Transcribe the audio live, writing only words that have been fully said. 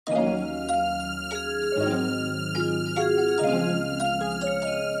I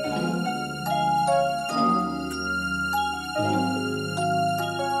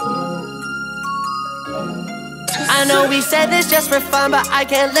know we said this just for fun, but I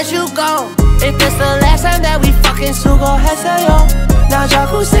can't let you go. If this the last time that we fucking 수고했어요.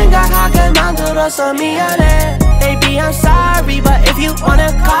 날자꾸생각하게 만들어서 미안해. Baby, I'm sorry, but if you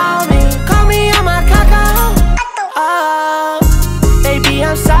wanna call me on my Kakao. Oh, baby,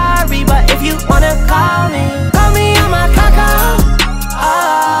 I'm sorry, but if you wanna call me on my Kakao.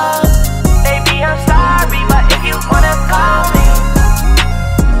 Oh, baby, I'm sorry, but if you wanna call me.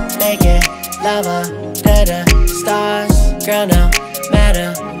 Make it lover to the stars, girl, no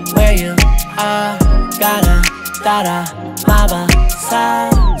matter where you are. Ga나다라마바사.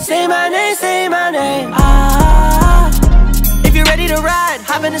 Say my name, If you're ready to ride,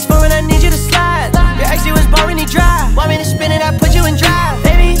 hop in this phone and I need you to slide. Your ex, you was boring, he dry. Want me to spin it, I put you in drive.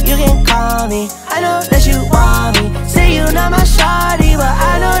 Baby, you can call me, I know that you want me. Say you not my shawty, but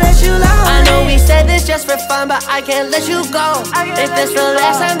I know that you love me. I know we said this just for fun, but I can't let you go. If this the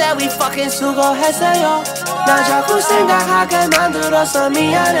last time that we fucking 수고했어요. 날자꾸생각하게 만들어서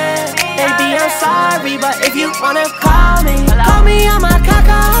미안해. Baby, I'm sorry, but if you wanna call me on my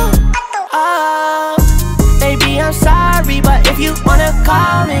Kakao. Oh, baby, I'm sorry, but if you wanna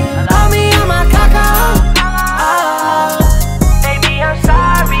call me on my Kakao. Oh, baby, I'm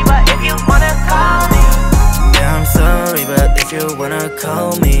sorry, but if you wanna call me. Yeah, I'm sorry, but if you wanna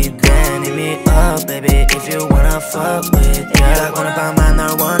call me, then hit me up, baby. If you wanna fuck with, yeah. 오늘 밤만 널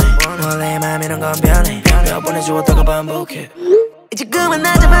원해. 원래 맘이란 건 변해. 몇 번을 주었다가 반복해. 이제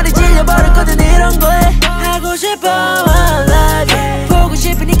그만하자마자 질려버렸거든 이런 거에. 하고 싶어, I love you. 보고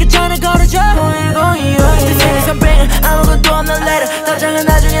싶으니까 전화 걸어줘. 01025. The city's a banger, 아무것도 없는 letter. 답장은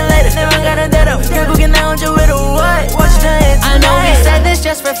나중에 later. 내 맘 가는 대로 결국엔 나 혼자 외로워. What you doing? I know we said this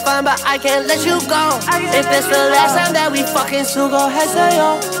just for fun, but I can't let you go. If it's the last time that we fucking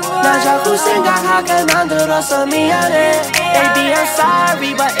수고했어요. 날자꾸생각하게 만들어서 미안해. Baby, I'm sorry.